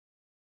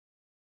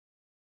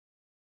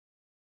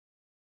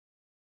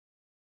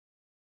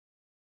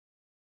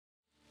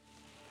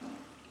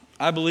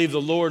I believe the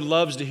Lord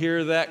loves to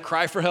hear that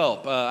cry for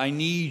help. I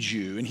need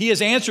you. And He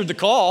has answered the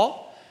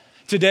call.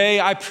 Today,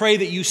 I pray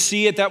that you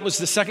see it. That was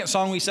the second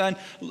song we sang,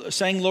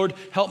 Lord,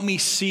 help me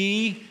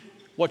see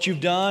what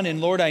you've done.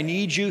 And Lord, I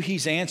need you.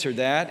 He's answered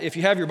that. If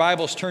you have your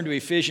Bibles, turn to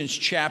Ephesians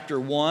chapter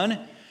 1.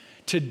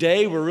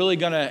 Today, we're really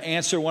going to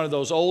answer one of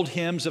those old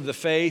hymns of the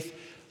faith.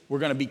 We're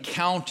going to be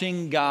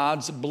counting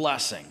God's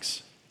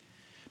blessings.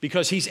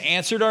 Because He's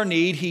answered our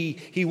need.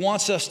 He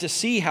wants us to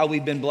see how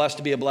we've been blessed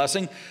to be a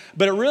blessing.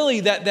 But it really,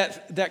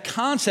 that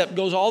concept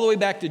goes all the way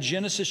back to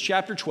Genesis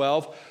chapter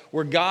 12,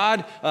 where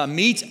God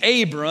meets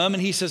Abram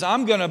and He says,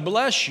 I'm going to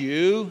bless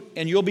you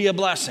and you'll be a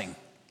blessing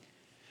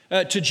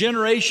to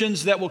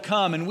generations that will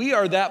come. And we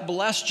are that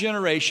blessed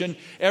generation,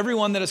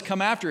 everyone that has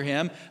come after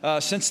Him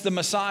since the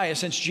Messiah,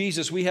 since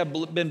Jesus. We have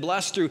been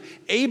blessed through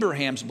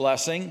Abraham's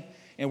blessing,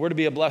 and we're to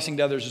be a blessing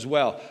to others as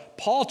well.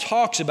 Paul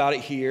talks about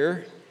it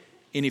here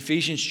in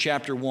Ephesians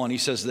chapter 1. He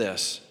says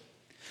this,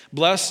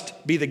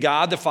 blessed be the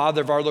God, the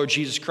Father of our Lord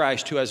Jesus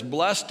Christ, who has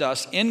blessed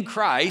us in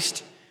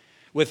Christ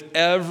with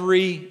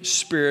every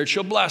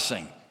spiritual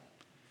blessing.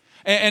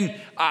 And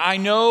I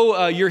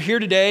know you're here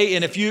today,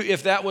 and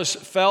if that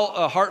was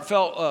a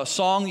heartfelt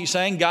song you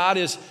sang, God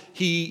is,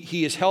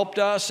 He has helped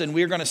us, and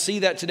we're going to see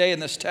that today in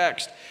this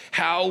text,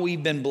 how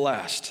we've been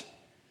blessed.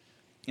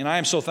 And I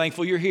am so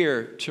thankful you're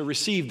here to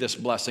receive this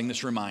blessing,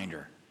 this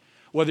reminder.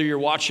 Whether you're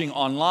watching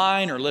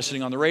online or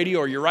listening on the radio,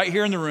 or you're right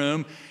here in the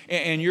room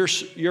and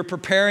you're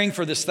preparing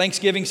for this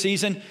Thanksgiving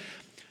season,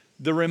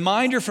 the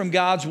reminder from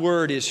God's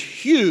Word is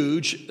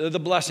huge, the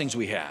blessings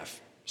we have.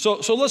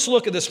 So let's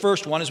look at this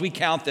first one as we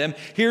count them.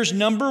 Here's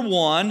number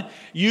one,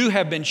 you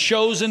have been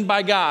chosen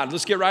by God.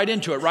 Let's get right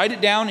into it. Write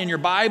it down in your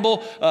Bible,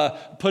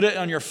 put it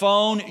on your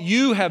phone.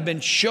 You have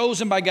been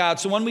chosen by God.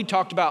 So one we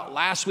talked about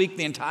last week,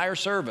 the entire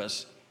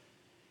service.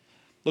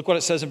 Look what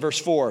it says in verse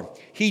 4.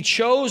 He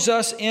chose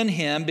us in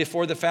Him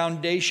before the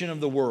foundation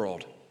of the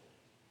world.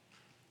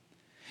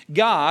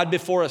 God,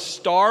 before a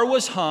star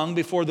was hung,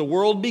 before the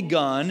world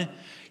begun,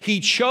 He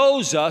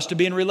chose us to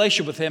be in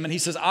relationship with Him. And He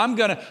says, I'm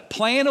going to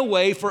plan a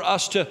way for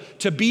us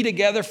to be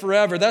together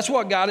forever. That's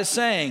what God is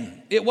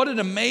saying. What an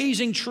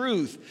amazing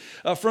truth.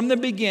 From the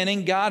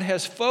beginning, God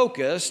has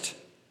focused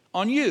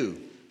on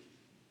you.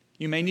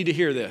 You may need to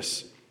hear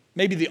this.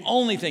 Maybe the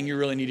only thing you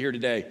really need to hear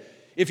today.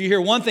 If you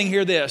hear one thing,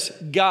 hear this.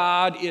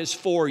 God is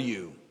for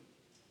you.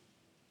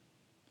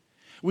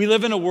 We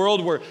live in a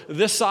world where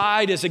this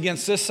side is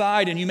against this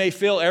side, and you may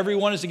feel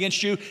everyone is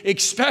against you,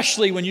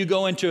 especially when you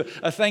go into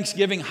a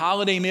Thanksgiving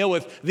holiday meal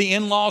with the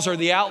in-laws or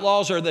the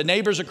outlaws or the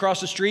neighbors across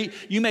the street.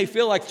 You may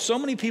feel like so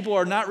many people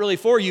are not really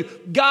for you.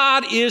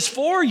 God is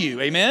for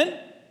you. Amen?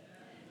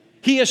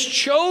 He has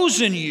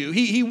chosen you.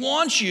 He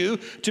wants you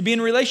to be in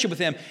a relationship with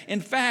Him.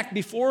 In fact,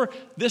 before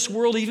this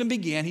world even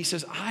began, He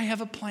says, I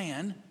have a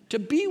plan to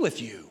be with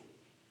you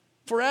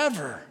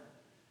forever.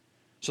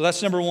 So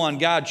that's number one,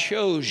 God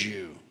chose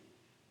you.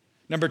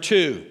 Number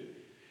two,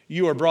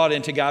 you are brought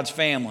into God's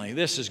family.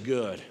 This is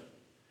good,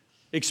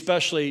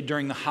 especially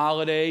during the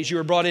holidays. You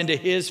are brought into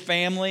His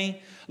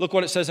family. Look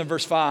what it says in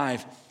verse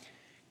 5.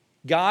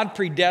 God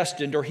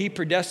predestined, or He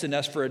predestined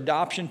us for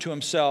adoption to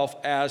Himself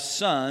as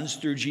sons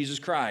through Jesus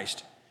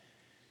Christ,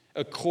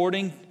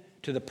 according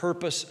to the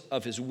purpose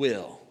of His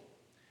will.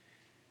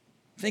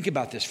 Think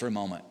about this for a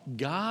moment.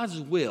 God's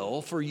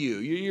will for you.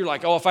 You're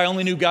like, oh, if I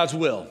only knew God's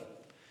will.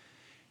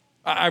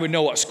 I would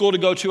know what school to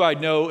go to. I'd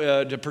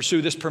know to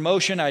pursue this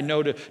promotion. I'd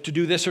know to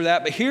do this or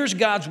that. But here's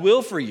God's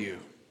will for you.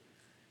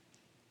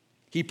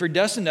 He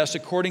predestined us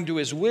according to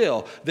His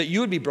will, that you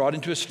would be brought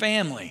into His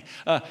family.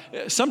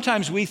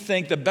 Sometimes we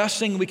think the best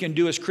thing we can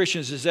do as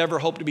Christians is ever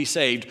hope to be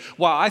saved.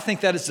 While I think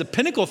that is the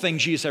pinnacle thing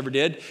Jesus ever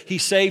did, He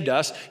saved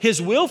us.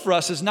 His will for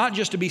us is not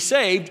just to be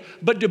saved,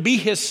 but to be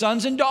His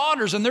sons and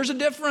daughters, and there's a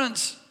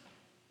difference.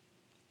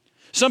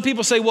 Some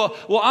people say, well,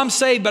 I'm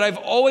saved, but I've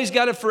always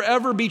got to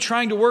forever be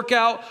trying to work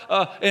out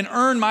and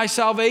earn my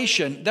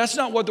salvation. That's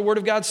not what the Word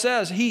of God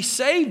says. He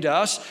saved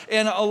us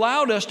and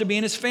allowed us to be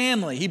in His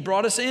family. He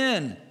brought us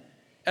in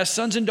as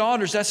sons and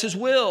daughters. That's His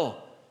will.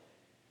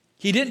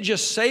 He didn't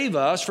just save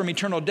us from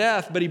eternal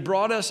death, but He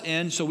brought us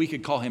in so we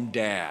could call Him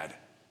Dad.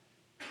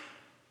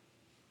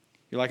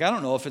 You're like, I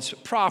don't know if it's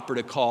proper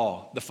to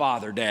call the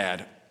Father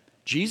Dad.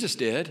 Jesus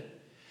did.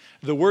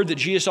 The word that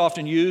Jesus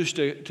often used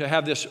to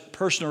have this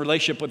personal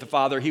relationship with the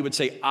Father, He would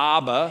say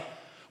Abba,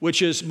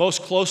 which is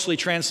most closely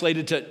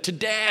translated to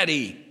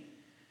Daddy.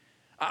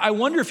 I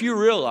wonder if you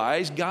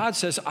realize God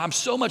says, I'm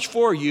so much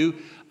for you,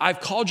 I've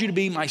called you to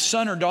be my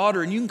son or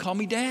daughter, and you can call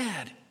me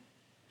Dad.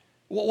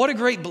 Well, what a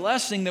great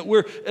blessing that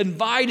we're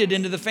invited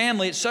into the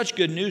family. It's such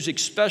good news,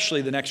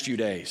 especially the next few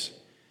days.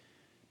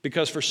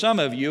 Because for some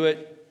of you,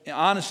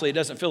 honestly, it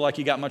doesn't feel like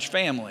you got much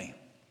family.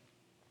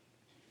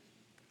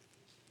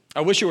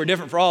 I wish it were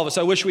different for all of us.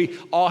 I wish we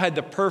all had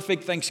the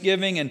perfect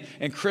Thanksgiving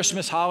and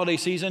Christmas holiday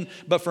season.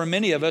 But for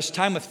many of us,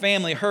 time with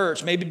family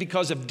hurts, maybe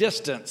because of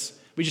distance.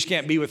 We just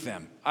can't be with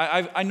them.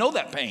 I know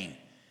that pain.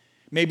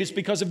 Maybe it's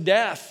because of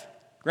death.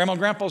 Grandma and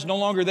Grandpa's no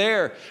longer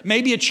there.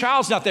 Maybe a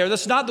child's not there.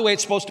 That's not the way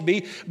it's supposed to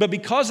be. But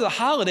because of the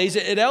holidays,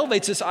 it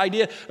elevates this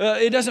idea.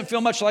 It doesn't feel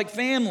much like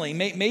family.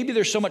 Maybe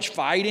there's so much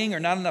fighting or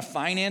not enough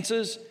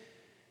finances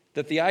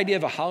that the idea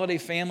of a holiday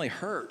family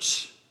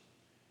hurts.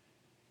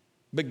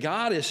 But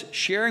God is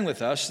sharing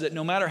with us that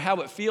no matter how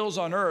it feels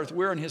on earth,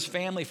 we're in His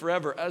family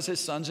forever as His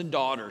sons and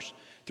daughters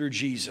through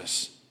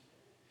Jesus.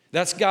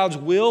 That's God's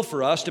will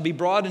for us to be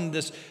brought into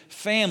this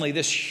family,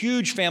 this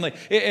huge family.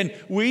 And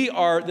we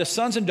are the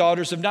sons and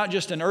daughters of not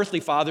just an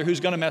earthly father who's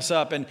going to mess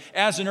up. And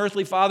as an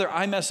earthly father,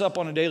 I mess up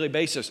on a daily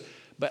basis.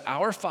 But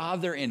our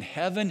Father in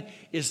heaven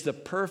is the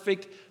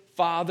perfect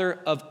Father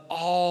of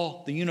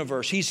all the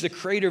universe. He's the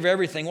creator of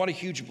everything. What a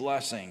huge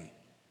blessing.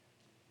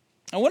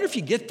 I wonder if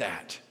you get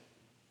that.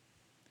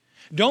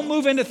 Don't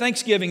move into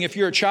Thanksgiving if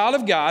you're a child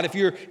of God, if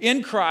you're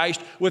in Christ,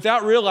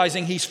 without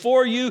realizing He's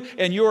for you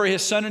and you're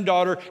His son and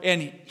daughter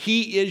and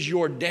He is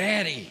your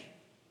daddy.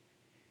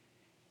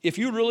 If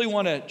you really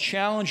want to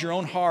challenge your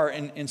own heart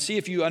and see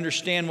if you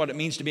understand what it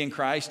means to be in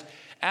Christ,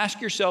 ask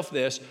yourself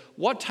this: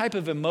 what type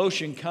of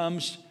emotion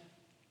comes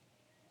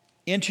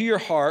into your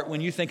heart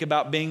when you think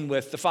about being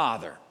with the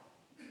Father?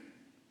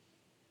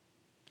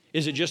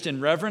 Is it just in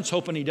reverence,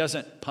 hoping He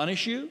doesn't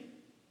punish you?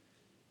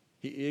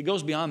 It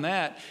goes beyond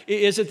that.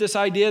 Is it this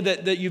idea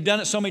that you've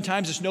done it so many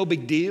times it's no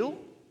big deal?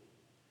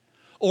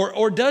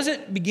 Or does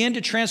it begin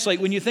to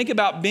translate when you think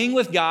about being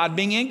with God,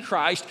 being in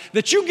Christ,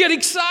 that you get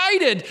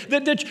excited,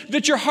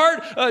 that your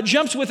heart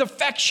jumps with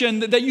affection,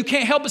 that you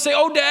can't help but say,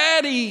 "Oh,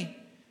 Daddy,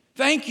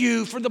 thank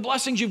you for the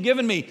blessings you've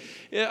given me."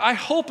 I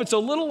hope it's a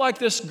little like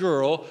this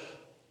girl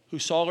who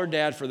saw her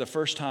dad for the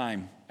first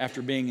time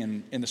after being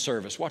in the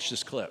service. Watch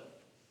this clip.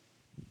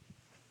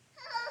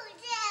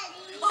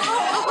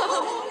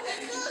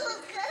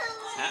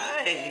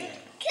 Hi.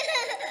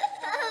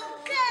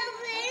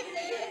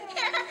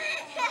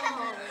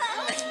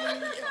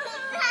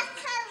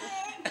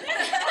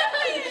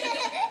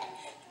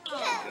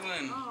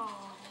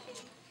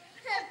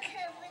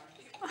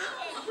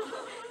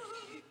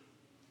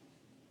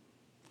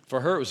 For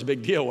her, it was a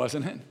big deal,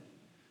 wasn't it?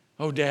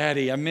 "Oh,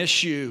 Daddy, I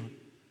miss you."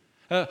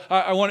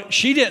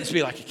 She didn't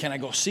be like, "Can I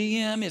go see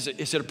him? Is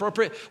it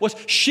appropriate?"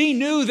 She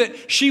knew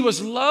that she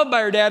was loved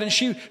by her dad, and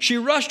she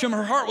rushed to him.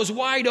 Her heart was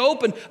wide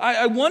open.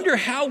 I wonder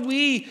how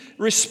we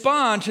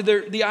respond to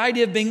the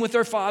idea of being with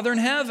our Father in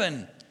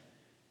heaven.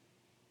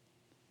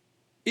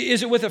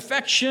 Is it with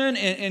affection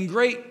and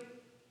great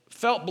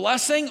felt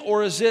blessing,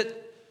 or is it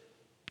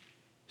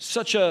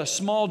such a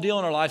small deal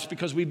in our lives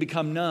because we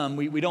become numb?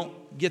 We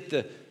don't get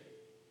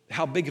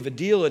how big of a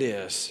deal it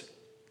is.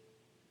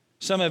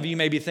 Some of you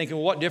may be thinking,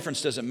 "Well, what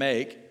difference does it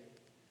make?"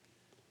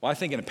 Well, I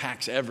think it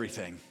impacts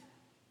everything.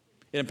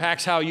 It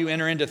impacts how you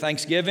enter into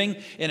Thanksgiving.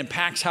 It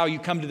impacts how you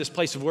come to this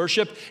place of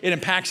worship. It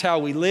impacts how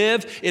we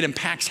live. It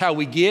impacts how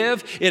we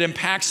give. It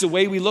impacts the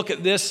way we look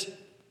at this,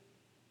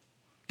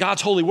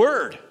 God's holy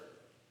word.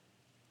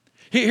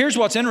 Here's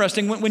what's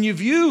interesting. When you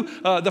view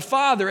the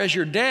Father as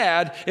your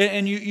dad,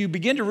 and you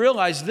begin to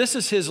realize this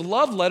is His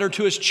love letter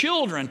to His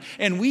children,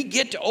 and we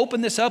get to open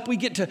this up, we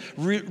get to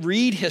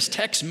read His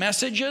text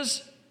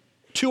messages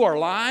to our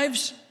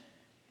lives,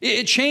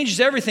 it changes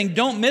everything.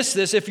 Don't miss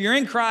this. If you're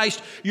in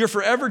Christ, you're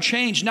forever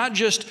changed. Not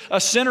just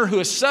a sinner who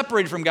is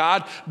separated from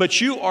God,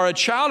 but you are a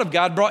child of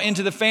God brought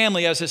into the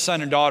family as His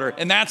son and daughter.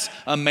 And that's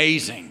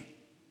amazing.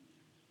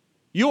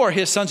 You are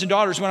His sons and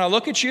daughters. When I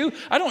look at you,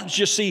 I don't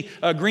just see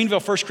Greenville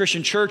First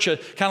Christian Church kind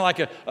of like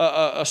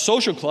a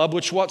social club,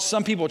 which what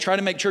some people try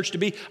to make church to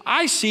be.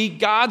 I see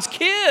God's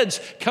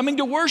kids coming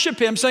to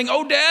worship Him, saying,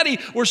 "Oh, Daddy,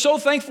 we're so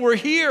thankful we're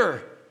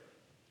here."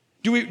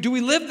 Do we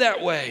live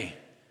that way?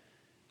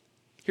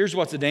 Here's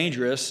what's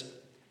dangerous.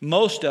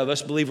 Most of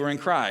us believe we're in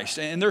Christ,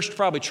 and there's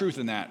probably truth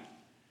in that.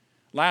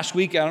 Last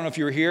week, I don't know if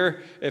you were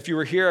here. If you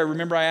were here, I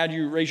remember I had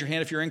you raise your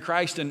hand if you're in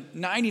Christ, and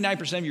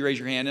 99% of you raise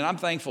your hand, and I'm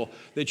thankful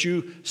that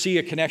you see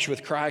a connection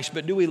with Christ,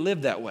 but do we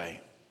live that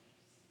way?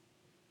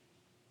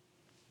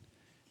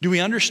 Do we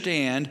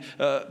understand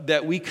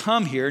that we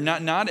come here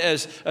not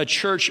as a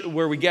church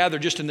where we gather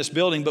just in this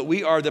building, but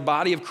we are the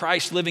body of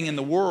Christ living in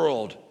the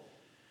world?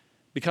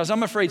 Because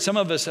I'm afraid some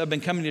of us have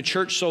been coming to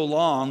church so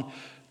long,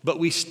 but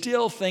we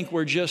still think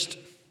we're just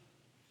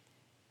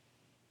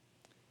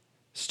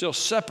still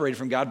separated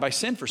from God by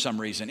sin for some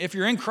reason. If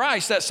you're in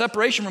Christ, that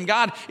separation from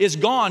God is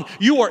gone.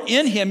 You are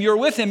in Him. You're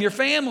with Him. You're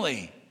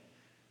family.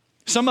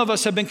 Some of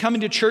us have been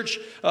coming to church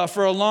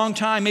for a long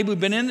time. Maybe we've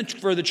been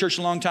for the church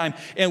a long time,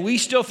 and we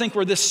still think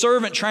we're this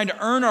servant trying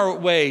to earn our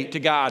way to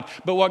God.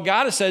 But what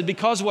God has said,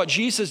 because of what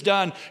Jesus has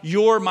done,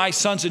 you're my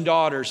sons and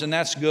daughters, and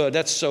that's good.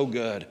 That's so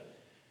good.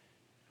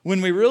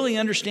 When we really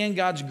understand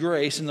God's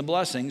grace and the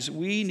blessings,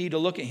 we need to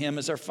look at Him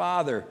as our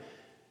Father,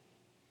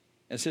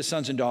 as His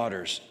sons and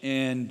daughters,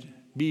 and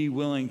be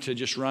willing to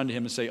just run to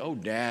Him and say, "Oh,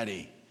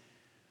 Daddy.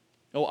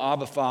 Oh,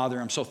 Abba, Father,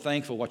 I'm so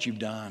thankful what you've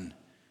done."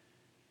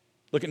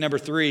 Look at number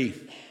 3.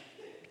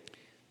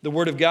 The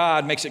Word of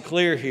God makes it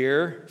clear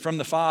here from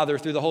the Father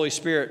through the Holy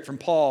Spirit, from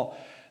Paul,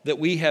 that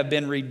we have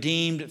been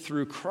redeemed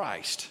through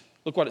Christ.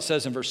 Look what it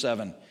says in verse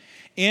 7.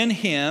 In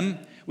him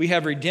we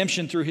have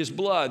redemption through his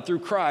blood, through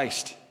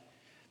Christ,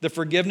 the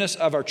forgiveness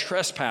of our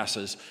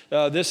trespasses.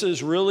 This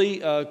is really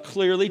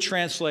clearly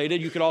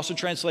translated. You could also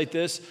translate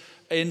this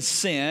in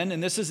sin,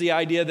 and this is the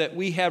idea that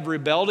we have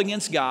rebelled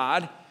against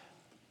God.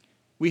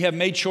 We have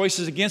made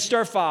choices against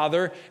our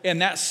Father,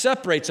 and that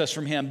separates us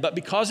from him. But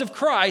because of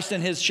Christ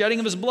and his shedding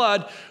of his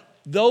blood,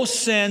 those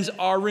sins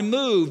are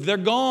removed. They're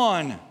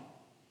gone.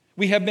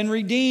 We have been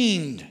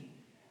redeemed.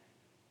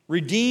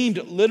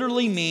 Redeemed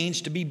literally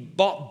means to be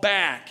bought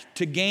back,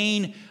 to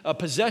gain a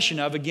possession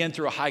of again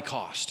through a high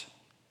cost.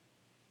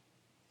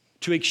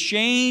 To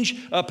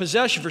exchange a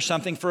possession for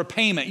something for a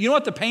payment. You know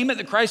what the payment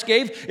that Christ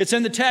gave? It's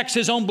in the text,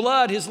 his own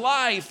blood, his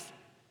life.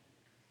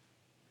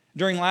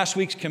 During last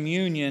week's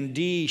communion,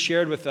 Dee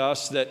shared with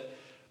us that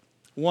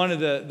one of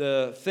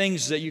the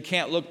things that you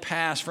can't look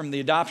past from the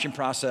adoption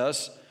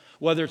process,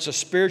 whether it's a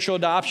spiritual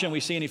adoption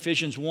we see in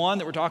Ephesians 1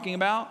 that we're talking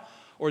about,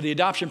 or the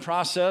adoption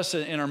process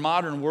in our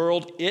modern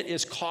world, it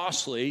is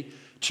costly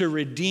to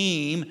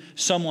redeem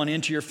someone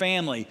into your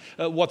family.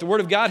 What the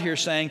Word of God here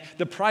is saying,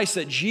 the price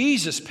that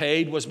Jesus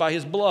paid was by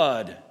his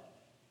blood.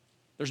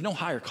 There's no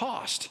higher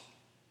cost.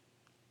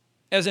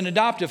 As an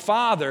adoptive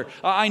father,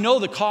 I know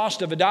the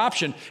cost of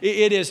adoption.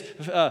 It is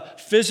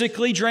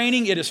physically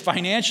draining, it is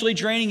financially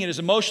draining, it is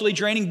emotionally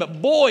draining,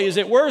 but boy, is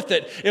it worth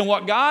it. And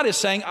what God is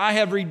saying, I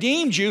have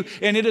redeemed you,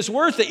 and it is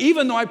worth it,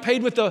 even though I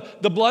paid with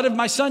the blood of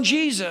my son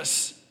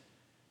Jesus.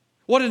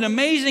 What an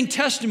amazing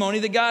testimony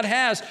that God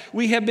has.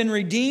 We have been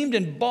redeemed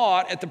and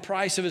bought at the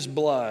price of his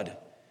blood.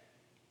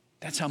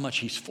 That's how much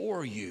he's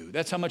for you.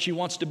 That's how much he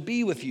wants to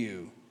be with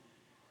you.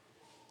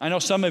 I know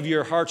some of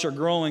your hearts are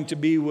growing to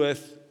be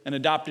with an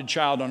adopted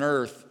child on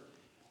earth.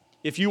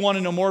 If you want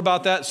to know more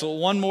about that, so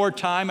one more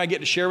time I get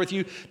to share with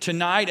you.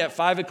 Tonight at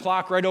 5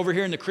 o'clock right over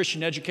here in the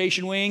Christian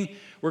Education Wing,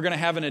 we're going to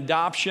have an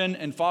adoption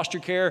and foster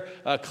care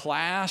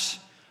class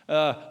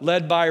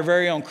led by our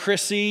very own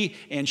Chrissy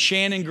and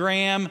Shannon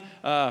Graham,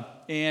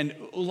 and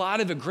a lot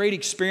of a great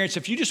experience.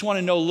 If you just want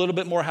to know a little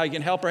bit more how you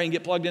can help her and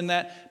get plugged in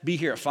that, be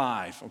here at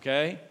 5,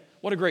 okay?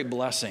 What a great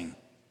blessing.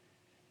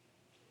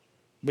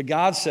 But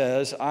God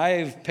says,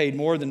 I've paid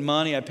more than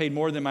money, I paid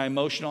more than my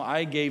emotional,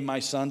 I gave my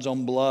son's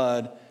own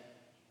blood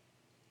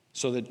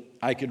so that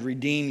I could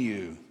redeem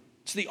you.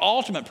 It's the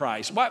ultimate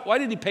price. Why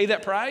did he pay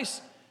that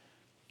price?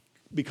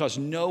 Because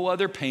no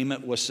other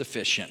payment was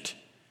sufficient.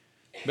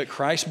 But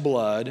Christ's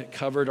blood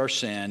covered our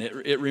sin.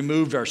 It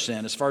removed our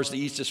sin as far as the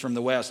east is from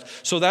the west.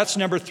 So that's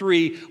number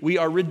 3. We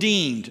are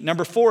redeemed.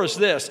 Number 4 is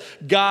this.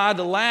 God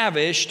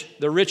lavished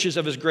the riches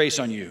of his grace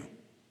on you.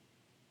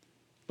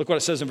 Look what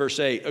it says in verse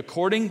 8.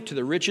 According to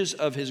the riches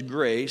of his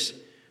grace,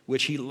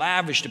 which he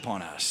lavished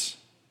upon us.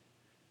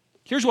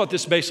 Here's what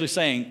this is basically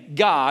saying.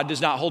 God does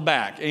not hold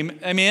back.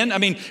 Amen? I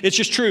mean, it's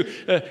just true.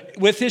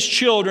 With his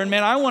children,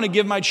 man, I want to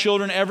give my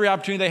children every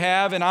opportunity they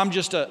have, and I'm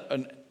just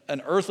an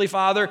earthly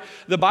father.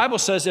 The Bible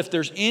says if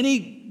there's any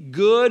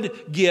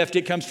good gift,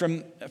 it comes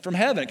from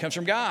heaven. It comes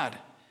from God.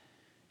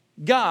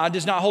 God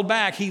does not hold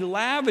back. He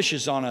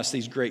lavishes on us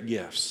these great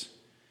gifts.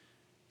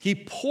 He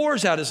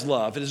pours out his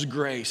love and his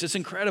grace. It's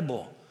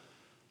incredible.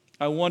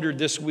 I wondered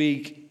this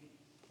week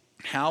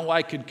how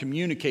I could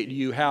communicate to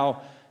you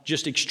how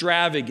just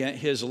extravagant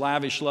his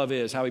lavish love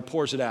is, how he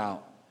pours it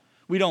out.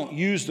 We don't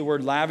use the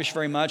word lavish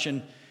very much,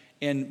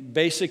 and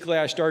basically,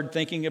 I started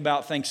thinking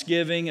about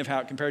Thanksgiving, of how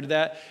it compared to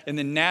that. And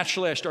then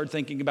naturally, I started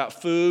thinking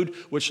about food,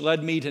 which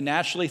led me to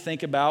naturally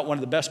think about one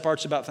of the best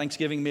parts about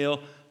Thanksgiving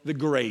meal, the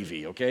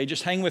gravy, okay?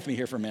 Just hang with me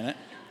here for a minute.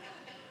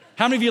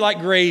 How many of you like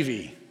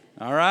gravy?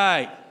 All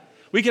right.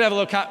 We could have a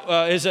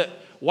little, is it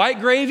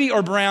white gravy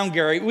or brown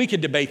gravy? We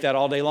could debate that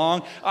all day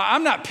long.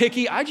 I'm not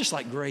picky. I just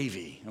like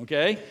gravy,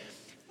 okay?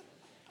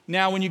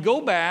 Now, when you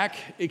go back,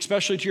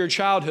 especially to your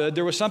childhood,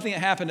 there was something that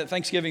happened at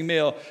Thanksgiving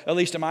meal, at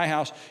least in my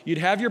house. You'd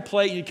have your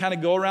plate, you'd kind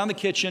of go around the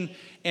kitchen,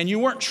 and you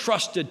weren't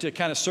trusted to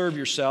kind of serve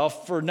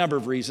yourself for a number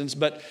of reasons,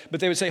 but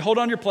they would say, hold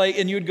on your plate,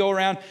 and you would go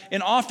around,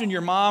 and often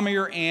your mom or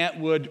your aunt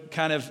would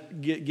kind of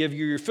give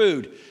you your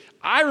food.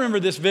 I remember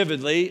this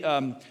vividly.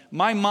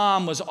 My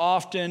mom was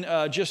often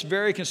just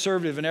very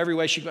conservative in every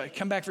way. She'd go,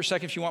 come back for a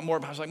second if you want more.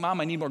 But I was like, Mom,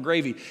 I need more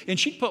gravy. And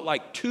she'd put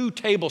like 2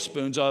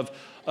 tablespoons of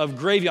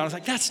gravy on. I was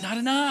like, that's not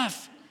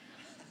enough.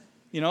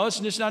 You know, it's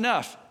just not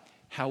enough.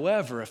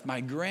 However, if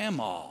my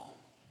grandma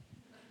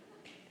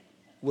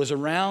was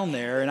around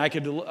there and I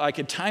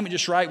could time it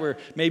just right where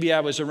maybe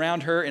I was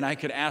around her and I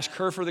could ask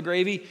her for the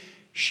gravy,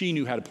 she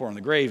knew how to pour in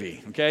the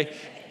gravy, okay?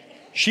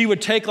 She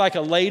would take like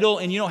a ladle,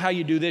 and you know how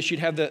you do this? You'd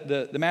have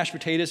the mashed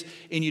potatoes,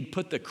 and you'd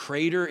put the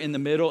crater in the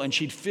middle, and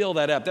she'd fill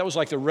that up. That was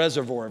like the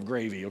reservoir of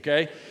gravy,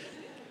 okay?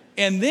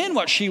 And then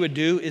what she would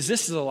do is,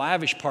 this is the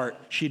lavish part.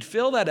 She'd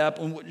fill that up,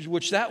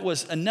 which that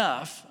was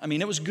enough. I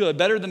mean, it was good,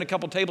 better than a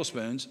couple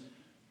tablespoons.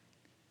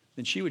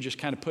 Then she would just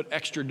kind of put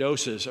extra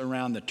doses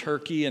around the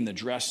turkey and the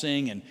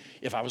dressing, and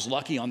if I was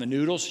lucky on the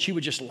noodles, she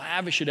would just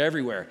lavish it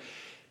everywhere.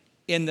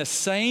 In the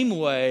same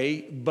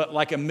way, but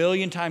like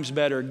 1,000,000 times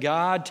better,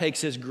 God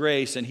takes his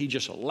grace and he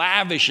just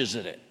lavishes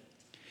it.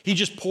 He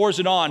just pours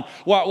it on.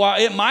 While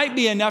it might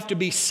be enough to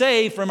be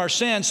saved from our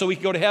sins so we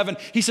can go to heaven,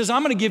 he says,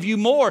 I'm going to give you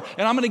more,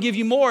 and I'm going to give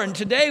you more. And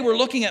today we're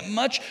looking at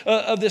much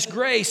of this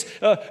grace.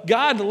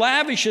 God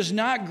lavishes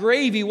not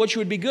gravy, which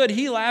would be good.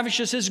 He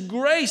lavishes his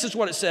grace, is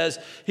what it says.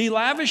 He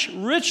lavished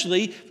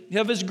richly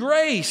of his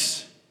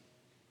grace.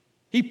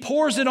 He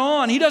pours it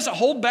on. He doesn't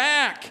hold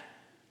back.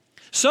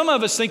 Some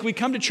of us think we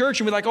come to church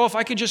and we're like, oh, if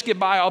I could just get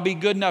by, I'll be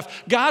good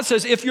enough. God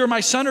says, if you're my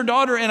son or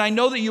daughter, and I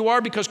know that you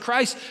are because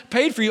Christ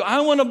paid for you, I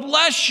want to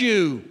bless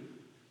you.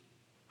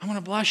 I want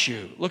to bless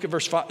you. Look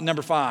at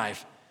number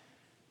 5.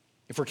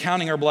 If we're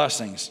counting our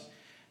blessings,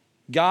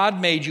 God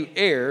made you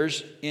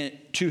heirs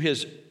to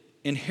his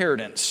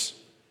inheritance.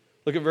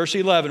 Look at verse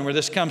 11 where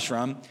this comes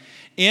from.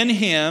 In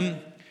him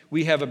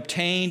we have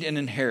obtained an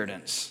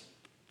inheritance.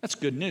 That's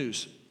good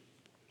news.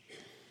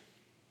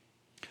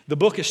 The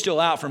book is still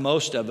out for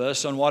most of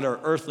us on what our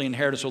earthly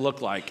inheritance will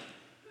look like.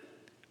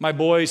 My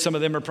boys, some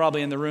of them are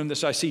probably in the room.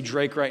 I see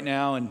Drake right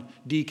now and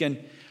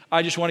Deacon.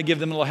 I just want to give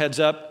them a little heads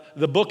up.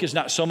 The book is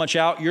not so much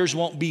out. Yours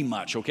won't be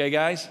much, okay,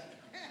 guys?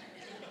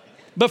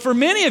 But for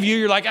many of you,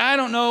 you're like, I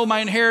don't know,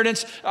 my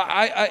inheritance.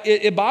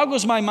 It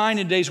boggles my mind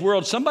in today's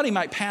world. Somebody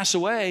might pass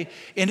away,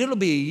 and it'll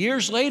be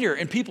years later,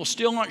 and people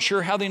still aren't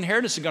sure how the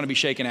inheritance is going to be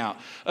shaken out.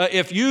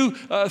 If you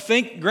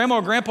think grandma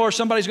or grandpa or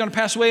somebody's going to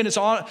pass away, and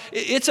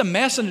it's a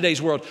mess in today's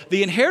world.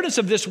 The inheritance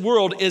of this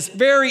world is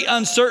very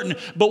uncertain.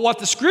 But what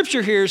the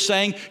scripture here is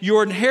saying,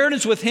 your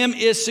inheritance with him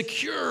is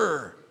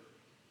secure.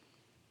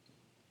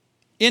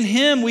 In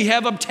him we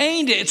have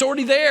obtained it. It's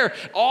already there.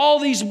 All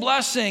these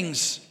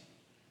blessings.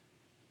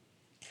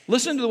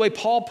 Listen to the way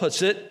Paul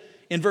puts it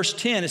in verse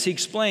 10 as he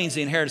explains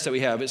the inheritance that we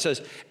have. It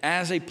says,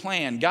 as a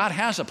plan, God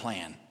has a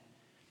plan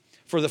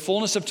for the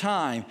fullness of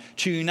time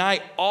to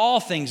unite all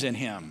things in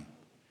him.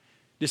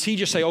 Does he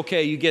just say,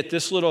 okay, you get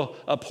this little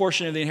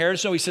portion of the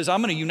inheritance? No, he says,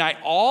 I'm going to unite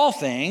all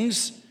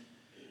things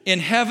in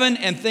heaven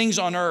and things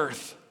on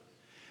earth.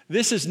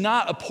 This is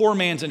not a poor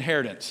man's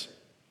inheritance.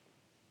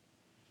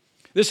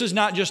 This is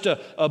not just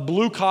a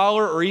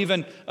blue-collar or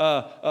even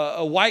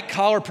a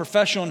white-collar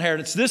professional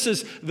inheritance. This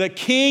is the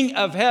King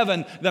of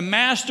heaven, the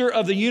master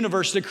of the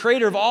universe, the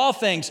creator of all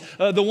things,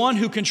 the one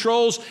who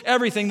controls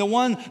everything, the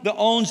one that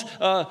owns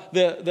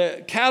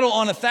the cattle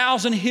on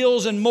 1,000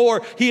 hills and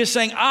more. He is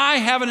saying, I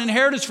have an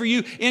inheritance for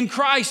you in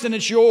Christ, and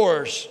it's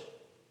yours.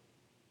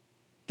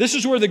 This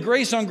is where the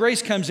grace on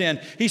grace comes in.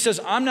 He says,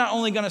 I'm not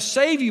only going to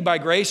save you by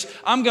grace,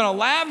 I'm going to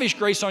lavish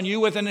grace on you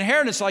with an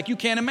inheritance like you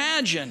can't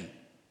imagine.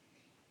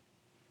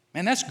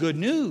 Man, that's good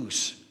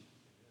news.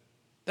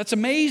 That's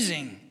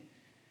amazing.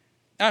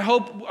 I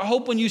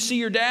hope when you see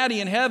your daddy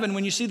in heaven,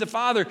 when you see the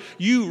Father,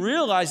 you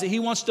realize that he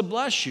wants to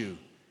bless you.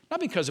 Not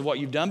because of what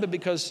you've done, but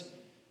because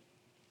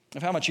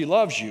of how much he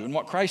loves you and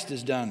what Christ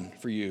has done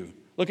for you.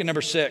 Look at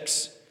number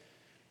 6.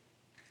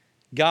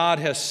 God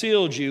has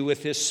sealed you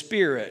with his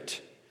Spirit.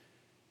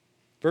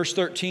 Verse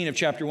 13 of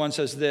chapter 1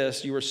 says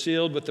this, you were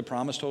sealed with the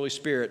promised Holy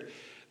Spirit.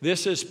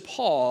 This is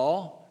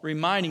Paul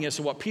reminding us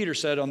of what Peter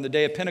said on the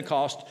day of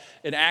Pentecost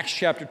in Acts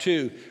chapter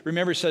 2.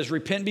 Remember, it says,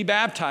 repent and be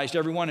baptized,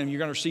 every one of them. You're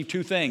going to receive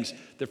 2 things.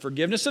 The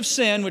forgiveness of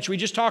sin, which we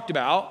just talked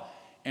about,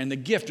 and the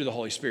gift of the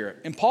Holy Spirit.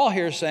 And Paul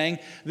here is saying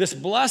this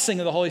blessing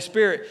of the Holy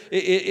Spirit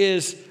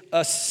is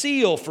a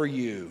seal for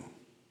you.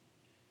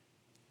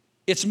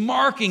 It's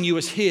marking you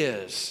as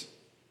his.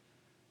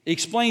 He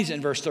explains it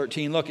in verse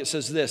 13. Look, it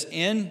says this,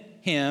 in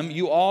him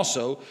you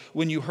also,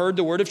 when you heard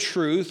the word of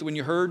truth, when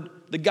you heard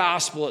the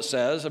gospel, it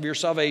says, of your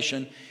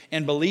salvation,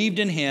 and believed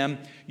in him,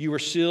 you were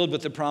sealed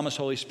with the promised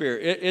Holy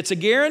Spirit. It's a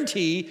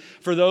guarantee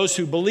for those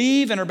who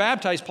believe and are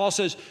baptized.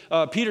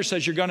 Peter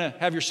says you're going to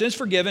have your sins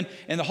forgiven,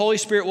 and the Holy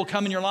Spirit will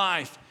come in your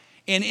life.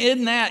 And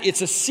in that,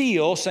 it's a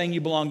seal saying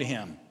you belong to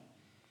him.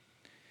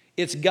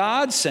 It's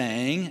God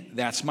saying,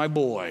 that's my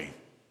boy.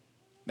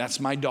 That's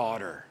my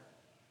daughter.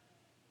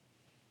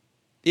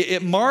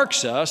 It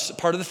marks us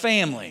part of the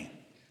family.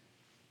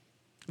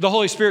 The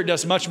Holy Spirit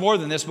does much more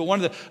than this, but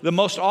one of the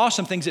most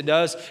awesome things it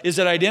does is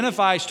it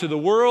identifies to the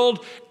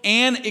world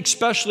and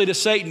especially to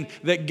Satan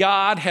that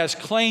God has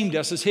claimed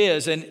us as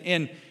his,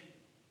 and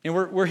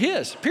we're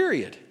his,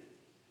 period.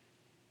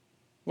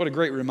 What a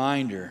great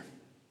reminder.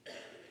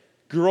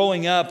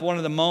 Growing up, one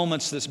of the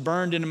moments that's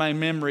burned into my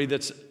memory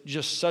that's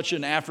just such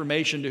an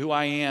affirmation to who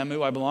I am,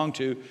 who I belong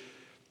to,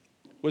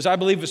 was, I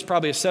believe, it was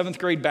probably a 7th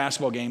grade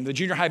basketball game. The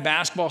junior high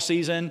basketball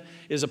season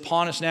is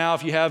upon us now.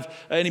 If you have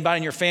anybody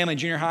in your family in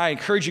junior high, I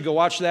encourage you to go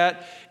watch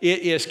that.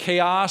 It is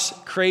chaos,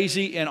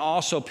 crazy, and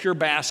also pure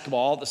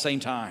basketball at the same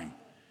time.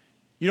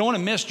 You don't want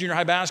to miss junior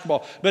high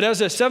basketball. But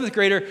as a 7th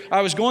grader,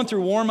 I was going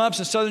through warm-ups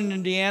in southern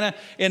Indiana.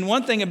 And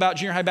one thing about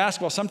junior high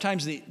basketball,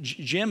 sometimes the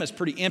gym is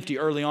pretty empty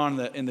early on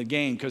in the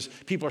game because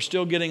people are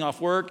still getting off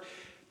work.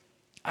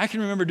 I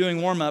can remember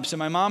doing warm-ups and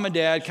my mom and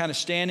dad kind of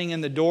standing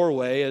in the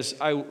doorway as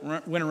I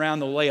went around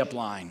the layup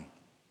line.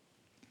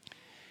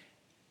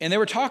 And they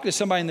were talking to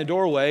somebody in the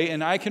doorway,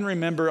 and I can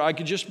remember, I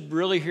could just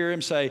really hear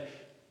him say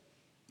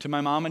to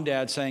my mom and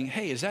dad saying,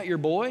 hey, is that your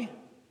boy?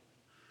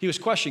 He was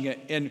questioning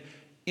it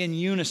in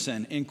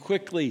unison and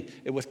quickly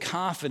with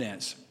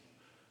confidence.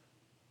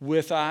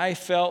 with I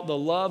felt the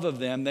love of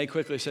them, they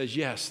quickly says,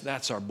 yes,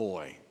 that's our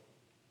boy.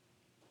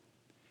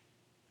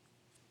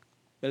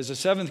 But as a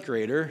seventh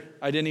grader,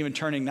 I didn't even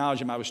turn and acknowledge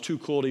them. I was too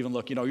cool to even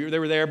look. They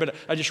were there, but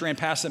I just ran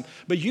past them.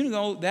 But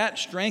that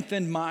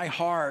strengthened my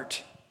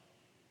heart.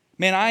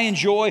 Man, I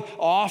enjoy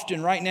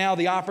often right now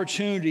the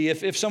opportunity.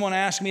 If someone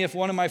asks me if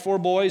one of my 4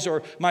 boys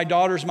or my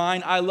daughter's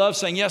mine, I love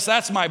saying, yes,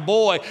 that's my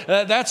boy,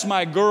 that's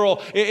my girl.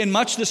 In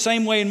much the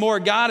same way and more,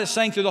 God is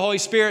saying through the Holy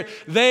Spirit,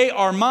 they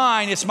are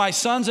mine. It's my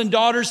sons and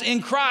daughters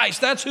in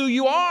Christ. That's who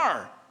you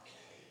are.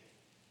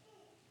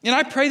 And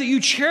I pray that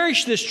you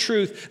cherish this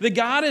truth, that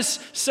God is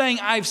saying,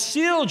 I've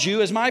sealed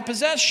you as my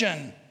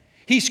possession.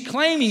 He's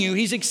claiming you.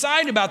 He's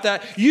excited about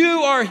that.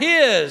 You are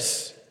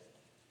His.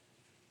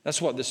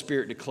 That's what the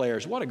Spirit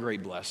declares. What a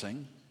great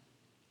blessing.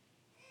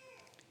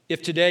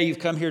 If today you've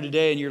come here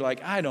today and you're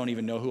like, I don't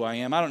even know who I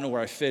am. I don't know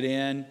where I fit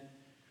in.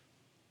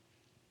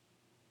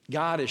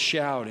 God is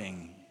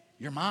shouting,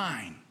 you're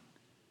mine.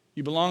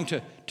 You belong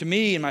to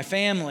me and my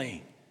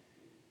family.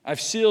 I've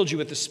sealed you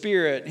with the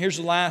Spirit. Here's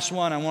the last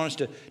one I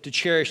want us to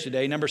cherish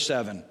today, number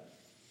 7.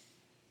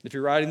 If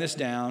you're writing this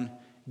down,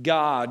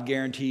 God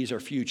guarantees our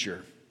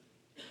future.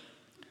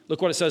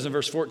 Look what it says in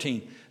verse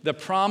 14. The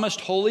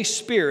promised Holy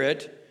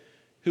Spirit,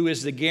 who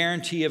is the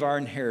guarantee of our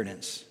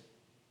inheritance.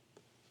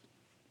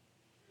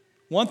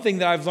 One thing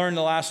that I've learned in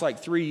the last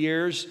 3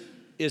 years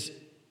is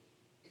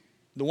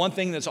the one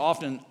thing that's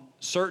often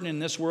certain in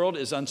this world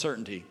is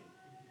uncertainty.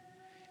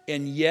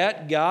 And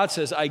yet God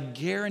says, I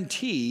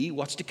guarantee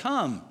what's to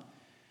come.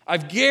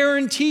 I've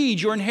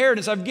guaranteed your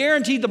inheritance. I've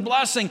guaranteed the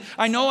blessing.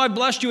 I know I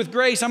blessed you with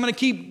grace. I'm going to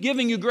keep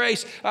giving you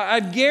grace.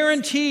 I've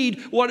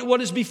guaranteed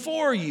what is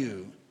before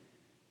you.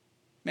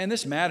 Man,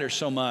 this matters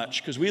so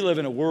much because we live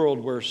in a world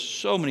where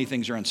so many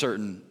things are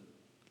uncertain.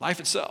 Life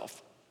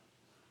itself.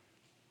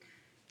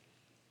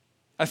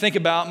 I think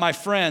about my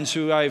friends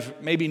who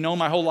I've maybe known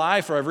my whole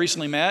life or I've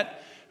recently met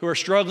who are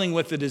struggling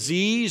with the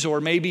disease or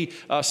maybe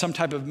some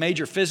type of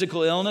major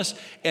physical illness,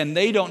 and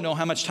they don't know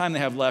how much time they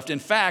have left. In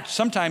fact,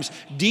 sometimes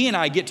Dee and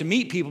I get to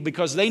meet people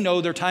because they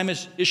know their time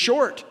is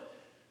short.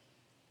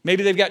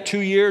 Maybe they've got 2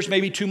 years,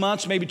 maybe 2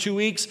 months, maybe 2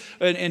 weeks.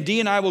 And Dee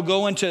and I will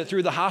go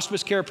through the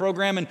hospice care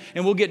program and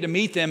we'll get to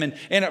meet them. And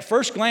at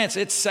first glance,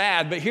 it's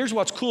sad. But here's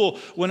what's cool.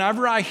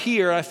 Whenever I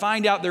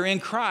find out they're in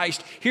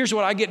Christ, here's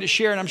what I get to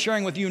share, and I'm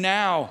sharing with you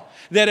now.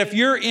 That if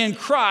you're in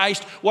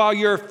Christ, while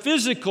your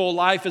physical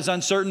life is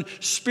uncertain,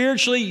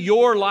 spiritually,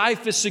 your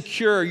life is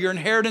secure. Your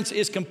inheritance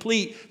is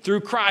complete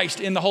through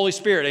Christ in the Holy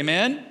Spirit.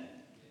 Amen?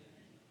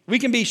 We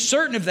can be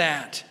certain of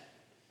that.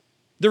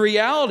 The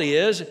reality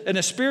is, in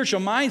a spiritual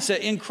mindset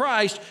in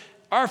Christ,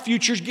 our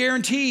future's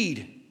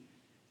guaranteed.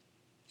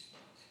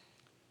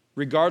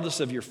 Regardless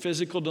of your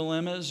physical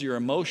dilemmas, your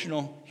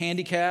emotional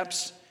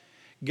handicaps,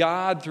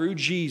 God, through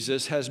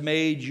Jesus, has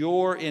made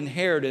your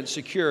inheritance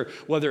secure.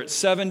 Whether it's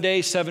 7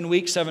 days, 7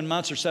 weeks, 7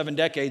 months, or 7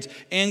 decades,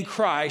 in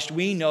Christ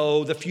we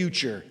know the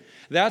future.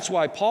 That's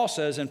why Paul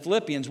says in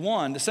Philippians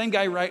 1, the same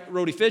guy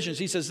wrote Ephesians,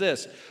 he says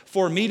this,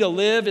 for me to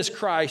live is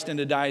Christ and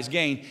to die is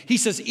gain. He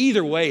says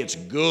either way it's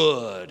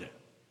good.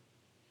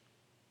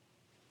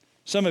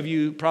 Some of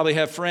you probably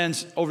have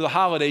friends over the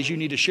holidays you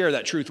need to share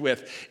that truth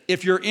with.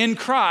 If you're in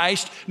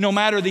Christ, no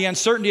matter the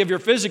uncertainty of your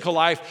physical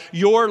life,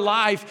 your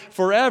life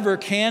forever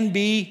can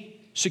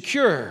be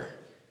secure.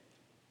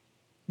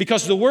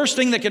 Because the worst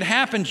thing that could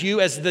happen to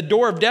you as the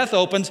door of death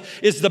opens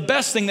is the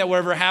best thing that will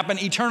ever happen.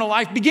 Eternal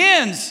life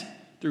begins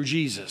through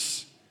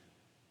Jesus.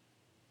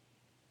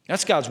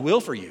 That's God's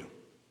will for you.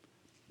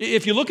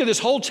 If you look at this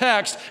whole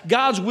text,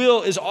 God's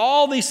will is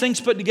all these things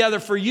put together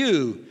for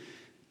you.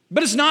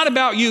 But it's not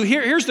about you.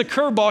 Here's the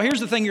curveball. Here's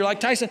the thing. You're like,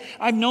 Tyson,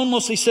 I've known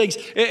most of these things,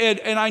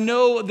 and I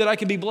know that I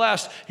can be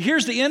blessed.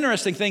 Here's the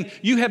interesting thing.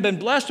 You have been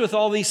blessed with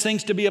all these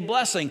things to be a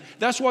blessing.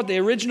 That's what the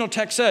original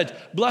text said.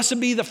 Blessed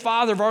be the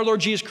Father of our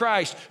Lord Jesus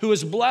Christ, who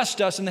has blessed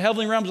us in the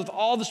heavenly realms with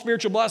all the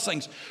spiritual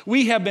blessings.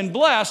 We have been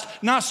blessed,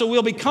 not so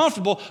we'll be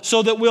comfortable,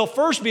 so that we'll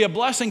first be a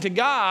blessing to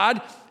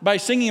God by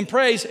singing and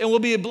praise, and we'll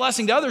be a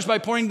blessing to others by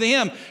pointing to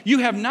Him. You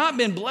have not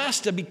been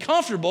blessed to be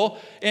comfortable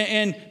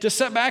and to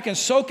sit back and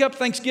soak up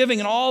Thanksgiving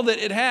and all that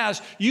it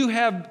has. You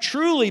have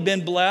truly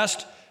been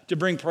blessed to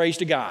bring praise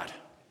to God.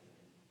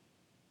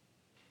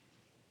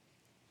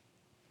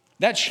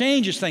 That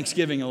changes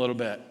Thanksgiving a little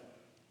bit.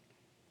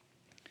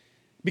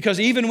 Because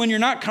even when you're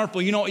not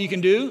comfortable, you know what you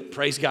can do?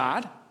 Praise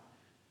God.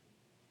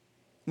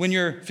 When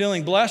you're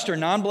feeling blessed or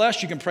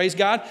non-blessed, you can praise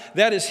God.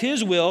 That is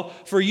His will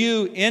for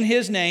you in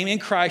His name, in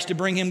Christ, to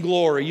bring Him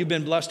glory. You've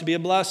been blessed to be a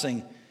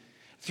blessing.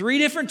 3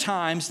 different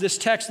times, this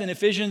text in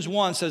Ephesians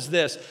 1 says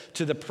this,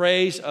 to the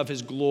praise of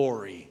His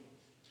glory.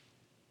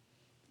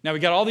 Now, we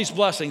got all these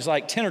blessings,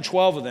 like 10 or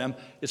 12 of them,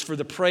 is for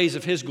the praise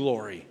of His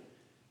glory.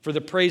 For the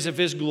praise of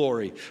His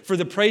glory. For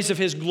the praise of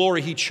His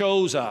glory, He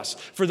chose us.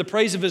 For the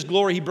praise of His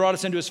glory, He brought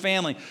us into His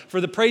family. For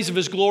the praise of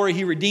His glory,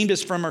 He redeemed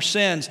us from our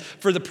sins.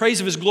 For the praise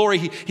of His glory,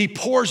 He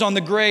pours on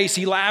the grace,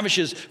 He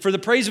lavishes. For the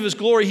praise of His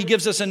glory, He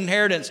gives us an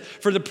inheritance.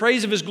 For the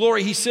praise of His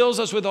glory, He seals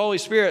us with the Holy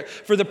Spirit.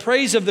 For the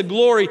praise of the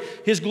glory,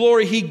 His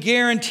glory, He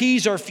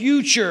guarantees our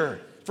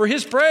future. For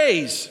His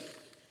praise.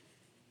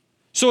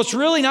 So it's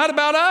really not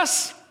about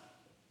us?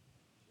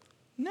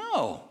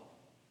 No.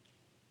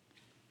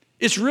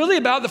 It's really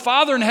about the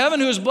Father in heaven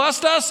who has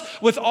blessed us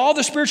with all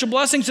the spiritual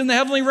blessings in the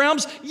heavenly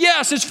realms.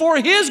 Yes, it's for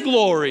His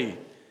glory.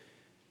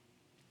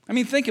 I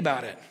mean, think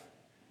about it.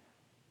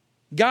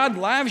 God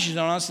lavishes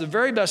on us the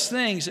very best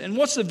things. And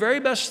what's the very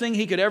best thing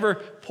He could ever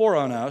pour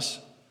on us?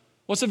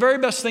 What's the very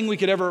best thing we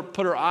could ever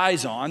put our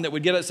eyes on that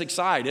would get us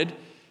excited?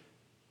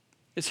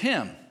 It's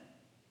Him.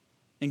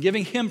 And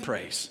giving Him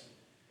praise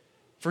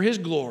for His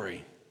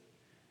glory.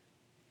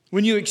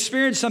 When you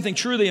experience something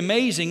truly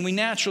amazing, we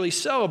naturally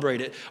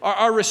celebrate it.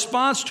 Our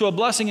response to a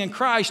blessing in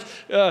Christ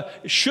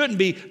shouldn't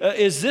be,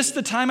 is this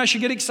the time I should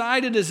get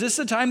excited? Is this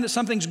the time that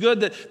something's good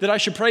that I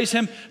should praise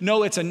Him?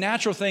 No, it's a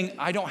natural thing.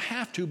 I don't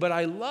have to, but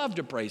I love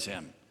to praise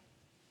Him.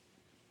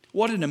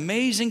 What an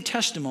amazing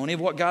testimony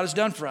of what God has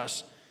done for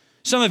us.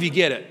 Some of you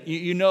get it.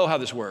 You know how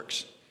this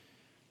works.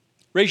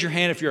 Raise your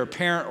hand if you're a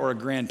parent or a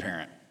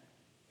grandparent.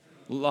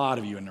 A lot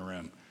of you in the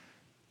room.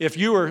 If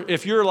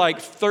you're like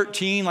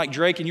 13, like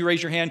Drake, and you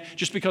raise your hand,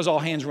 just because all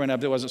hands went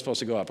up, it wasn't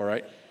supposed to go up, all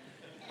right?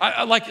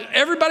 Like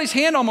everybody's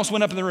hand almost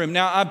went up in the room.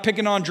 Now, I'm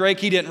picking on Drake.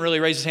 He didn't really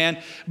raise his hand.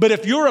 But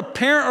if you're a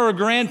parent or a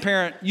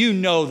grandparent, you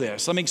know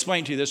this. Let me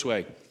explain to you this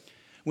way.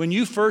 When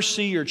you first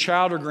see your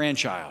child or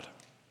grandchild,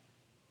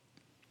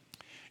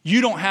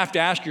 you don't have to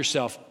ask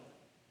yourself,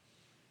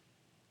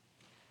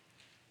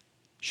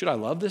 should I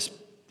love this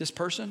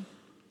person?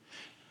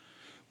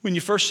 When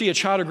you first see a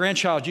child or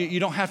grandchild, you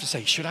don't have to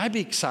say, should I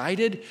be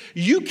excited?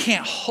 You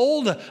can't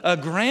hold a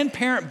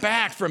grandparent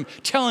back from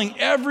telling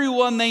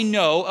everyone they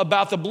know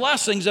about the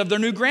blessings of their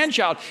new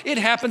grandchild. It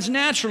happens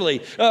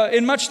naturally,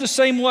 in much the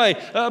same way,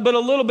 but a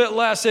little bit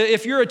less.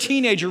 If you're a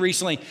teenager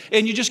recently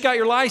and you just got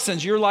your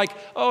license, you're like,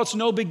 oh, it's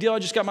no big deal. I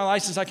just got my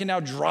license. I can now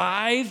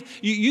drive.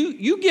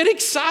 You get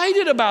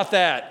excited about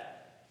that.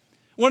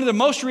 One of the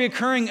most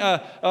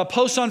reoccurring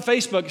posts on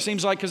Facebook, it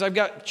seems like, because I've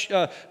got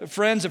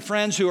friends of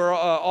friends who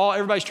are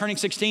everybody's turning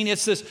 16.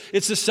 It's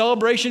this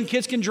celebration,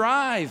 kids can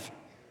drive.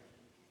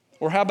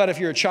 Or how about if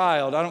you're a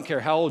child? I don't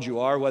care how old you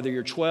are, whether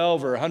you're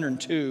 12 or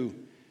 102.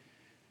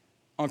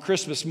 On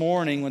Christmas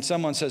morning, when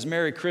someone says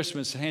Merry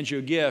Christmas and hands you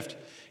a gift,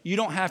 you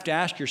don't have to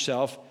ask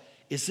yourself,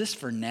 is this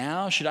for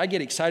now? Should I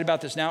get excited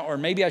about this now? Or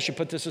maybe I should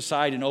put this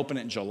aside and open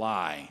it in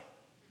July.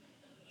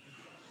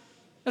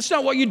 That's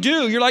not what you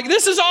do. You're like,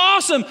 this is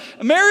awesome.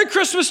 Merry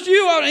Christmas to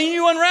you. And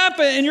you unwrap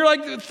it and you're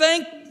like,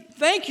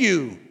 thank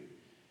you.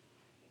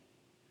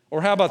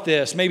 Or how about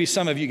this? Maybe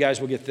some of you guys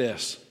will get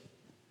this.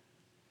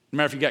 No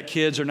matter if you've got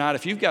kids or not,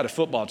 if you've got a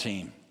football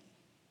team.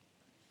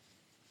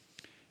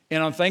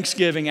 And on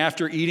Thanksgiving,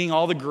 after eating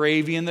all the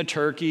gravy and the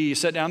turkey, you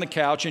sit down on the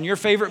couch and your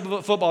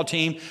favorite football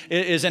team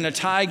is in a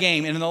tie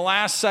game. And in the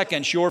last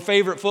seconds, your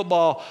favorite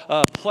football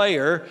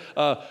player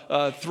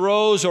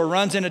throws or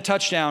runs in a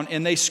touchdown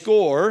and they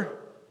score.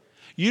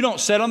 You don't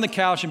sit on the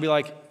couch and be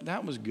like,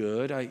 that was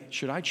good.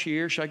 Should I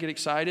cheer? Should I get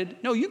excited?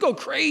 No, you go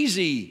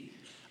crazy.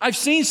 I've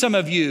seen some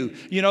of you,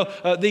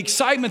 the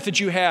excitement that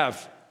you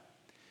have.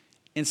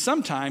 And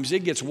sometimes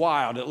it gets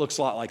wild. It looks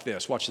a lot like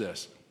this. Watch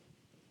this.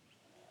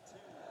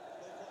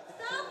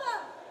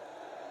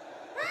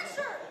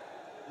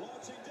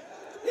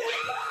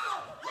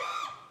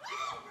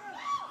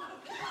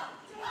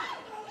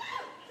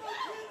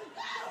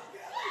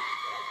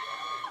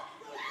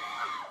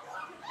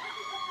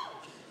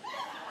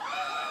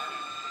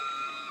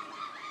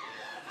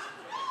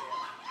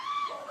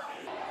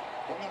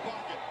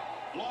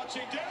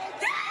 Launching down.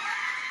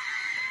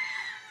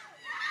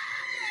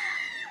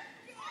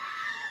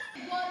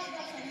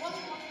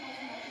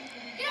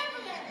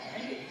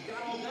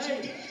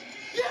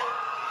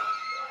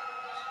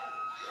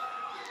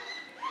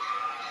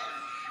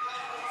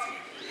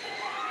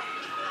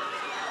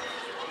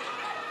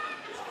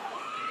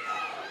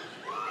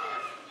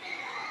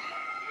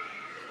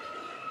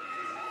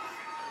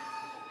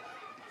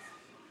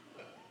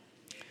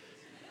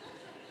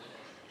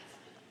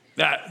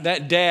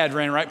 That dad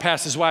ran right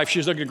past his wife. She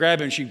was looking to grab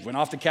him, and she went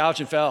off the couch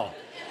and fell.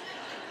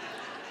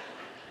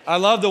 I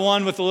love the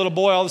one with the little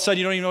boy. All of a sudden,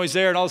 you don't even know he's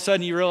there, and all of a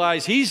sudden, you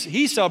realize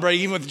he's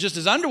celebrating even with just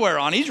his underwear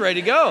on. He's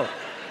ready to go.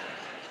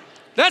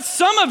 That's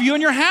some of you in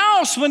your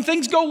house when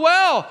things go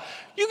well.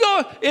 You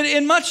go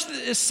in much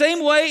the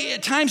same way,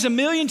 at times, a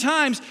million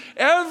times.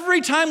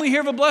 Every time we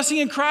hear of a blessing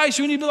in Christ,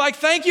 we need to be like,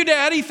 thank you,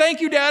 Daddy,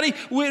 thank you, Daddy.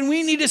 When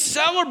we need to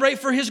celebrate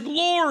for His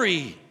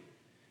glory.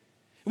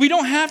 We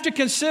don't have to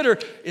consider,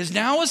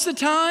 now is the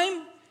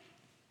time?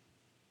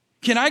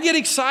 Can I get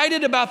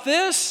excited about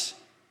this?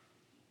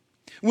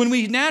 When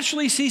we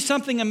naturally see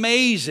something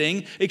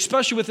amazing,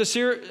 especially with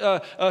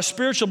a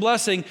spiritual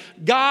blessing,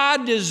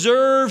 God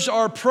deserves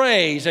our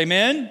praise.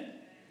 Amen?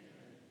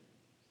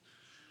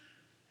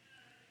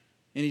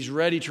 And He's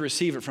ready to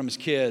receive it from His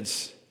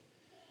kids.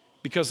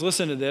 Because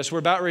listen to this. We're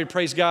about ready to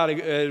praise God,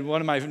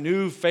 one of my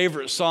new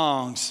favorite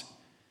songs.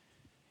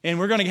 And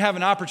we're going to have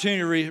an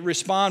opportunity to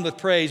respond with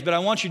praise, but I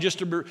want you just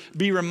to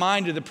be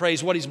reminded of the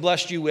praise, what He's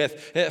blessed you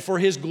with. For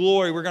His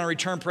glory, we're going to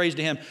return praise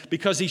to Him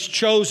because He's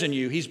chosen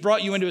you. He's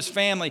brought you into His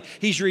family.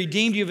 He's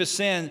redeemed you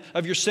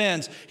of your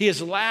sins. He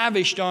has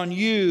lavished on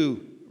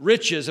you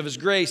riches of his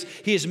grace.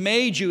 He has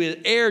made you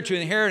an heir to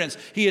inheritance.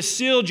 He has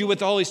sealed you with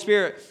the Holy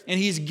Spirit, and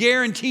he's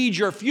guaranteed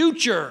your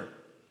future.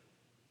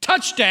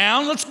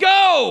 Touchdown, let's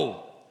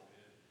go!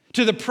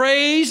 To the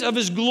praise of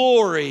his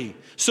glory.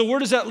 So where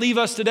does that leave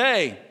us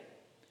today?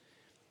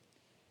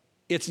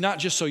 It's not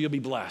just so you'll be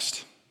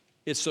blessed.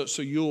 It's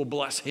so you will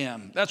bless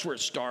him. That's where it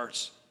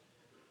starts.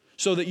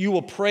 So that you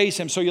will praise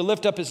him, so you'll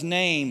lift up his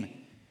name.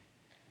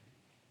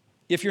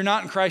 If you're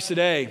not in Christ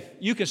today,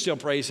 you can still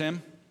praise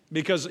him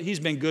because he's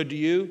been good to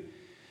you.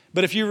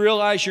 But if you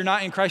realize you're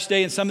not in Christ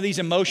today and some of these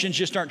emotions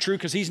just aren't true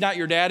because he's not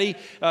your daddy,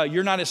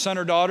 you're not his son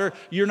or daughter,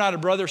 you're not a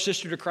brother or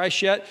sister to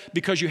Christ yet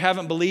because you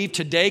haven't believed,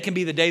 today can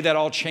be the day that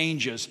all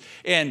changes.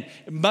 And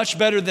much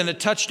better than a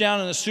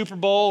touchdown in the Super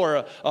Bowl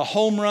or a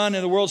home run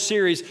in the World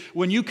Series,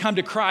 when you come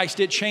to Christ,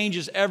 it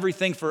changes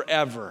everything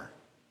forever.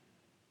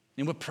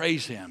 And we'll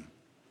praise him.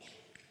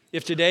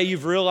 If today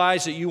you've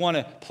realized that you want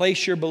to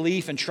place your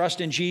belief and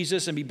trust in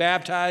Jesus and be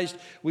baptized,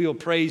 we will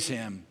praise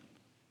him.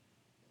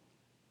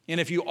 And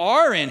if you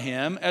are in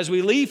him, as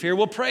we leave here,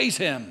 we'll praise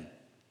him.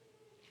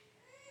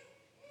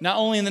 Not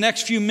only in the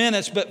next few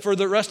minutes, but for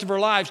the rest of our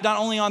lives, not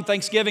only on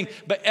Thanksgiving,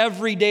 but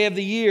every day of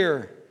the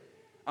year.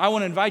 I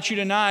want to invite you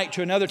tonight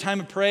to another time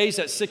of praise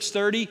at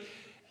 6:30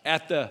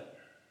 at the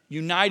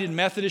United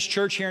Methodist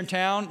Church here in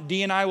town.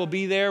 Dee and I will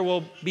be there.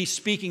 We'll be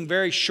speaking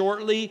very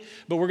shortly,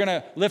 but we're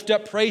going to lift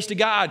up praise to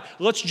God.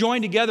 Let's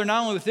join together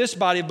not only with this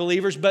body of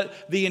believers, but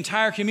the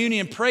entire community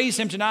and praise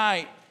him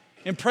tonight.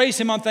 And praise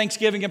him on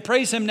Thanksgiving, and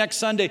praise him next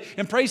Sunday,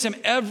 and praise him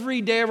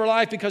every day of our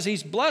life because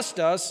he's blessed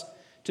us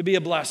to be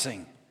a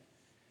blessing.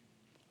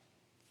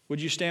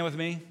 Would you stand with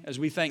me as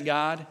we thank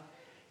God?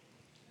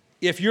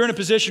 If you're in a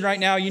position right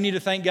now, you need to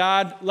thank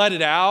God, let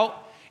it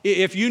out.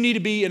 If you need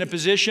to be in a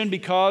position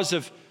because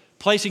of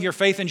placing your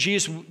faith in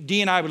Jesus,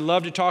 Dee and I would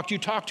love to talk to you.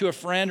 Talk to a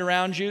friend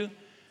around you.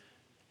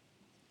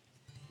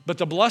 But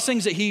the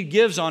blessings that he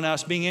gives on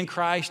us being in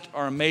Christ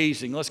are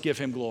amazing. Let's give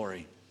him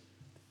glory.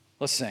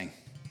 Let's sing.